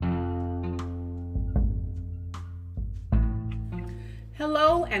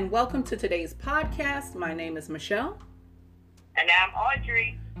Hello and welcome to today's podcast. My name is Michelle. And I'm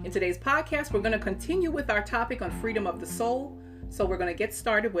Audrey. In today's podcast, we're going to continue with our topic on freedom of the soul. So we're going to get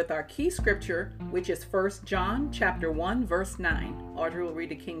started with our key scripture, which is 1 John chapter 1, verse 9. Audrey will read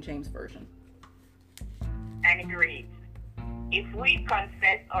the King James Version. And it reads, if we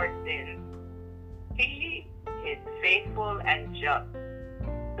confess our sins, he is faithful and just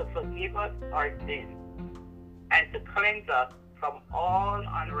to forgive us our sins and to cleanse us from all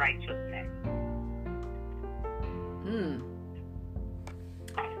unrighteousness.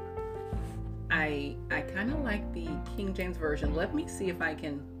 I kind of like the King James Version. Let me see if I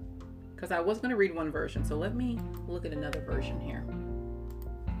can, because I was going to read one version. So let me look at another version here.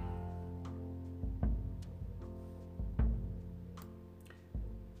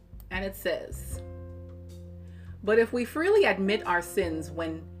 And it says, but if we freely admit our sins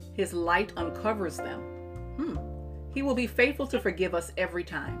when his light uncovers them, he will be faithful to forgive us every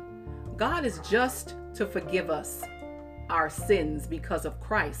time. God is just to forgive us our sins because of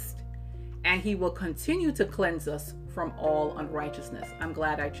Christ, and he will continue to cleanse us from all unrighteousness. I'm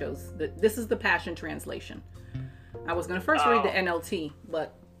glad I chose this is the Passion Translation. I was going to first read the NLT,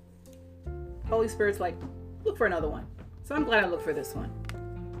 but Holy Spirit's like, look for another one. So I'm glad I looked for this one.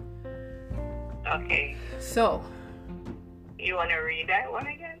 Okay. So, you want to read that one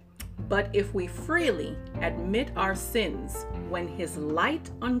again? but if we freely admit our sins when his light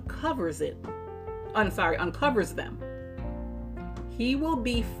uncovers them, he will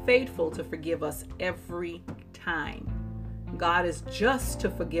be faithful to forgive us every time. God is just to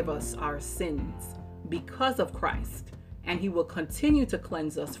forgive us our sins because of Christ, and he will continue to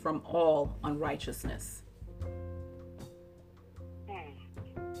cleanse us from all unrighteousness.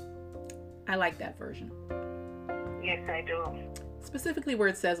 I like that version. Yes, I do. Specifically where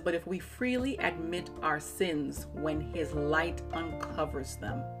it says, but if we freely admit our sins when his light uncovers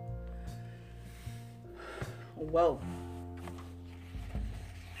them. Whoa.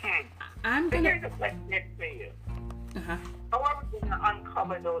 I'm going to... Here's a question for you. Uh-huh. How are we going to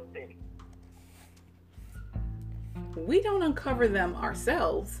uncover those things? We don't uncover them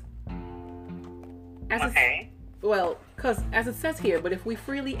ourselves. Because as it says here, but if we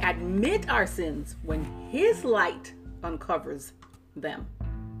freely admit our sins when his light uncovers them.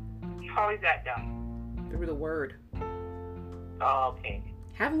 How is that done? Through the word. Oh, okay.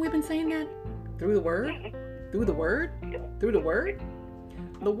 Haven't we been saying that? Through the word? Through the word? Through the word?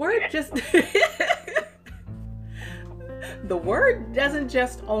 The word just... The word doesn't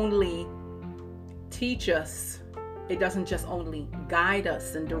just only teach us. It doesn't just only guide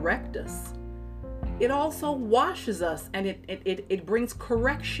us and direct us. It also washes us, and it brings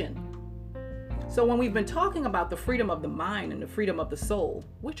correction. So when we've been talking about the freedom of the mind and the freedom of the soul,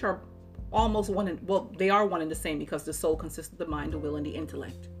 which are almost they are one and the same, because the soul consists of the mind, the will, and the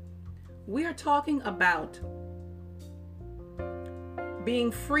intellect. We are talking about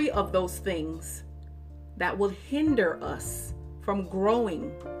being free of those things that will hinder us from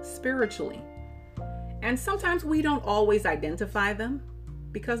growing spiritually. And sometimes we don't always identify them,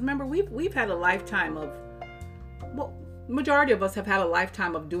 because remember, we've had a lifetime of, majority of us have had a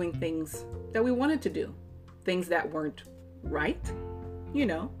lifetime of doing things that we wanted to do, things that weren't right,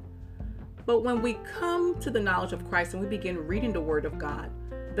 But when we come to the knowledge of Christ and we begin reading the Word of God,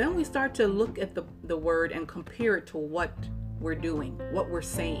 then we start to look at the Word and compare it to what we're doing, what we're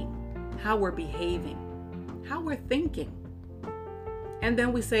saying, how we're behaving, how we're thinking. And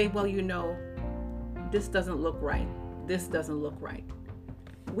then we say, this doesn't look right. This doesn't look right.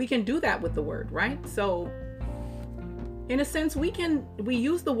 We can do that with the Word, right? So in a sense, we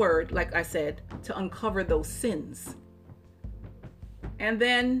use the word, like I said, to uncover those sins. And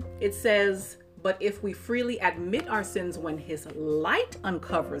then it says, but if we freely admit our sins when his light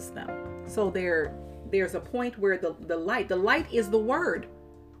uncovers them. So there's a point where the light is the word.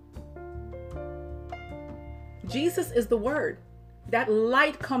 Jesus is the word. That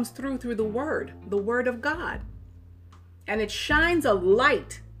light comes through the word of God. And it shines a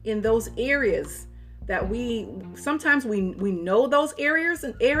light in those areas that sometimes we know those areas,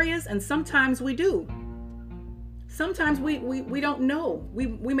 and sometimes we do. Sometimes we don't know.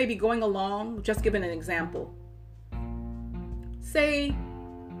 We may be going along, just giving an example. Say,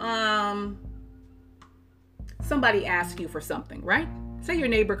 somebody asks you for something, right? Say your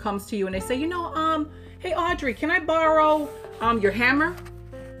neighbor comes to you and they say, hey Audrey, can I borrow your hammer?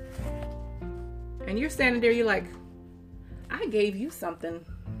 And you're standing there, you're like, I gave you something.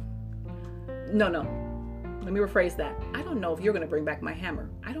 No. Let me rephrase that. I don't know if you're going to bring back my hammer.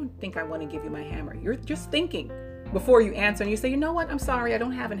 I don't think I want to give you my hammer. You're just thinking. before you answer, and you say, you know what, I'm sorry, I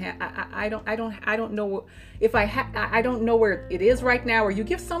don't have I don't know if I don't know where it is right now, or you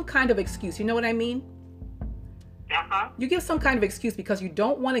give some kind of excuse. You know what I mean? You give some kind of excuse because you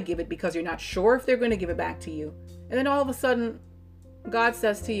don't want to give it, because you're not sure if they're going to give it back to you. And then all of a sudden, God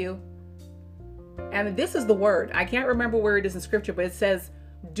says to you, and this is the word, I can't remember where it is in scripture, but it says,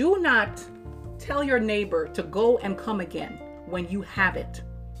 do not tell your neighbor to go and come again when you have it.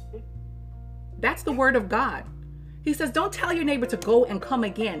 That's the word of God. He says, don't tell your neighbor to go and come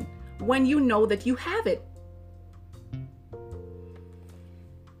again when you know that you have it.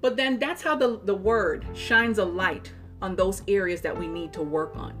 But then that's how the word shines a light on those areas that we need to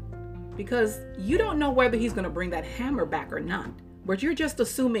work on. Because you don't know whether he's going to bring that hammer back or not. But you're just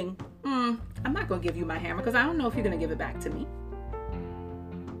assuming, I'm not going to give you my hammer because I don't know if you're going to give it back to me.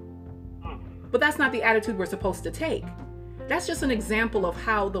 But that's not the attitude we're supposed to take. That's just an example of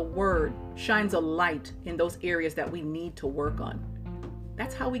how the word shines a light in those areas that we need to work on.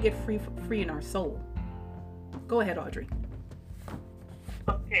 That's how we get free in our soul. Go ahead, Audrey.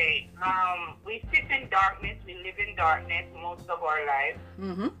 Okay. We sit in darkness. We live in darkness most of our lives.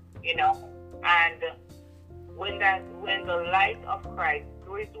 You know, and when the light of Christ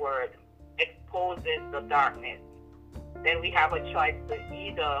through His Word exposes the darkness, then we have a choice to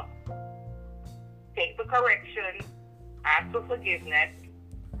either take the correction, ask for forgiveness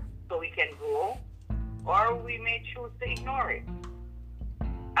so we can grow, or we may choose to ignore it.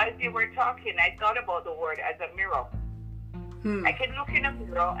 As you were talking, I thought about the word as a mirror. I can look in a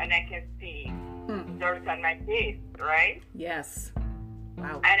mirror and I can see dirt on my face, right? Yes.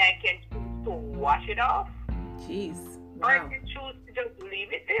 Wow. And I can choose to wash it off. Jeez. Wow. Or I can choose to just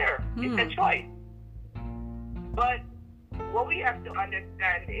leave it there. It's a choice. But what we have to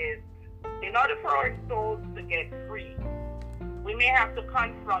understand is, in order for our souls to get free, we may have to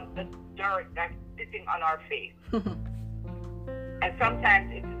confront the dirt that's sitting on our face. And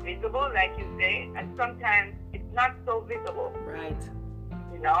sometimes it's visible, like you say, and sometimes it's not so visible. Right.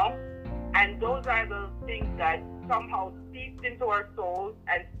 You know? And those are the things that somehow seeps into our souls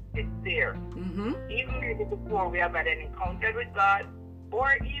and sits there. Even maybe before we have had an encounter with God,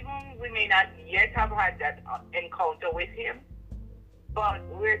 or even we may not yet have had that encounter with Him, but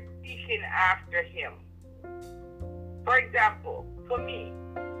we're seeking after Him. For example, for me,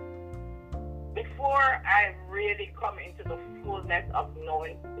 before I really come into the fullness of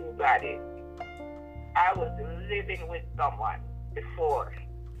knowing who God is, I was living with someone before.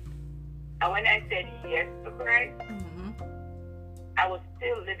 And when I said yes to Christ, I was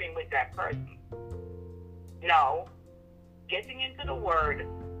still living with that person. Now, getting into the Word,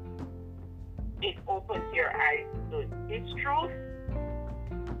 it opens your eyes to His truth.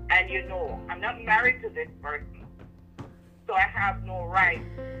 And you know, I'm not married to this person, so I have no right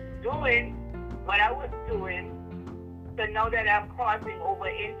doing what I was doing. So now that I'm crossing over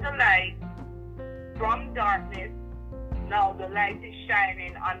into light from darkness, now the light is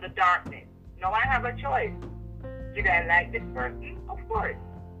shining on the darkness. Now I have a choice. Did I like this person? Of course.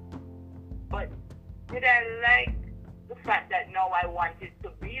 But did I like the fact that now I wanted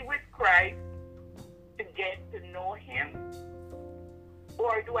to be with Christ, to get to know Him?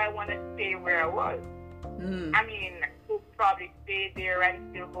 Or do I want to stay where I was? I mean, I could probably stay there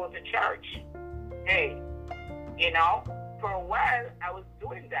and still go to church. Hey, you know, for a while I was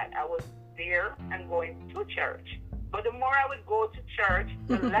doing that. I was there and going to church. But the more I would go to church,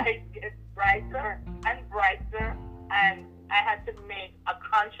 the light gets brighter and brighter, and I had to make a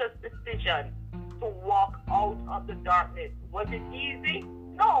conscious decision to walk out of the darkness. Was it easy?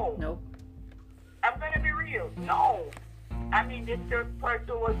 No. Nope. I'm going to be real. No. I mean, this third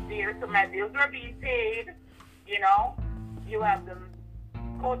person was there, so my bills were being paid. You know, you have the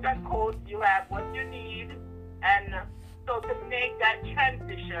quote unquote, you have what you need. And so to make that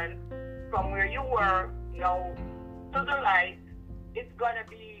transition from where you were, you know, to the light, it's going to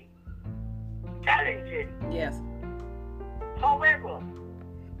be challenging. Yes. However,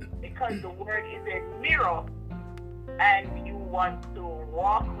 because the Word is a mirror and you want to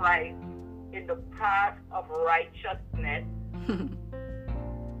walk right in the path of righteousness,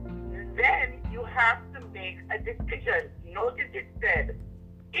 then you have to make a decision. Notice it said,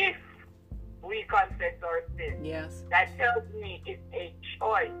 if we confess our sins. Yes. That tells me it's a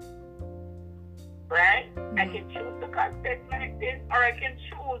choice. Right? I can choose to confess my sins, or I can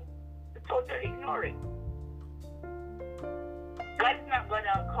choose to totally ignore it. God's not going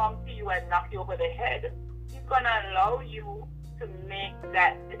to come to you and knock you over the head. He's going to allow you to make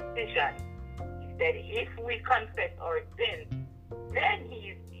that decision. He said, if we confess our sins, then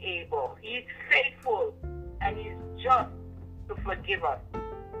He is able, He is faithful, and He is just to forgive us.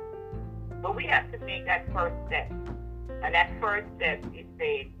 But we have to make that first step. And that first step is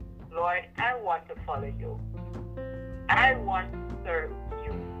saying, Lord, I want to follow you. I want to serve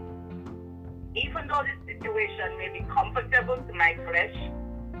you. Even though this situation may be comfortable to my flesh,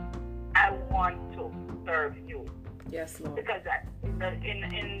 I want to serve you. Yes, Lord. Because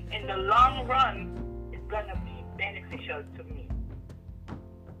in the long run, it's going to be beneficial to me.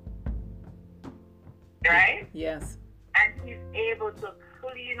 Right? Yes. And he's able to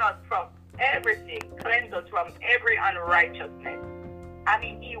clean us from everything, cleanse us from every unrighteousness. I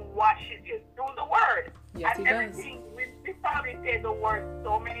mean, he washes you through the word. Yes, and he everything, does. We probably say the word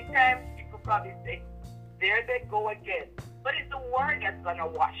so many times, people probably say, there they go again. But it's the word that's going to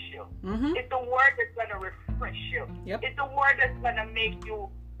wash you. Mm-hmm. It's the word that's going to refresh you. Yep. It's the word that's going to make you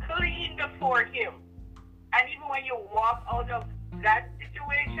clean before him. And even when you walk out of that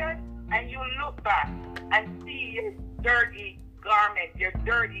situation and you look back and see your dirty garment, your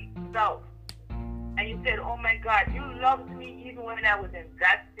dirty self, and you said, oh my God, you loved me even when I was in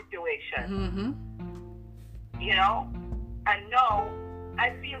that situation. Mm-hmm. You know? And now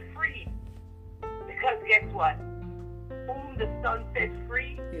I feel free. Because guess what? Whom the Son sets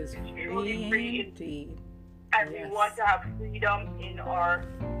free Is truly free indeed. And Yes. we want to have freedom in our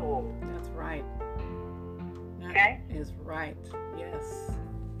soul. That's right. That Okay? is right. Yes.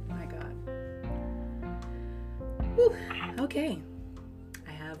 My God. Whew. Okay.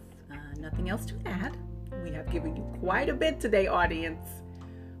 I have nothing else to add. We have given you quite a bit today, audience.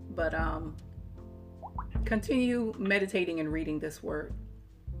 But continue meditating and reading this word.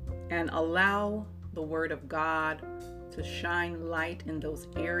 And allow the word of God to shine light in those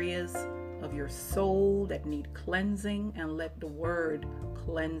areas of your soul that need cleansing, and let the word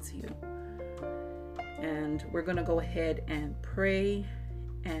cleanse you. And we're going to go ahead and pray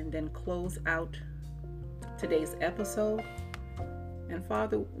and then close out today's episode. And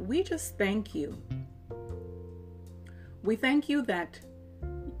Father, we just thank you. We thank you that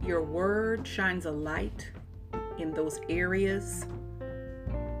your word shines a light in those areas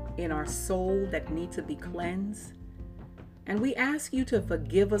in our soul that need to be cleansed. And we ask you to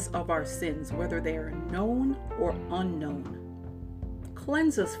forgive us of our sins, whether they are known or unknown.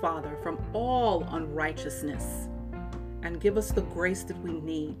 Cleanse us, Father, from all unrighteousness, and give us the grace that we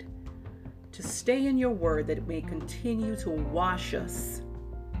need to stay in your word, that it may continue to wash us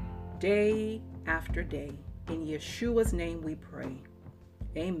day after day. In Yeshua's name we pray.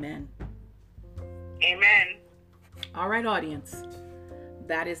 Amen. Amen. All right, audience.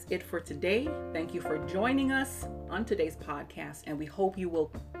 That is it for today. Thank you for joining us on today's podcast, and we hope you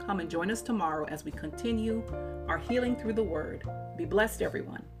will come and join us tomorrow as we continue our healing through the word. Be blessed,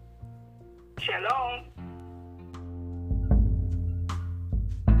 everyone. Shalom.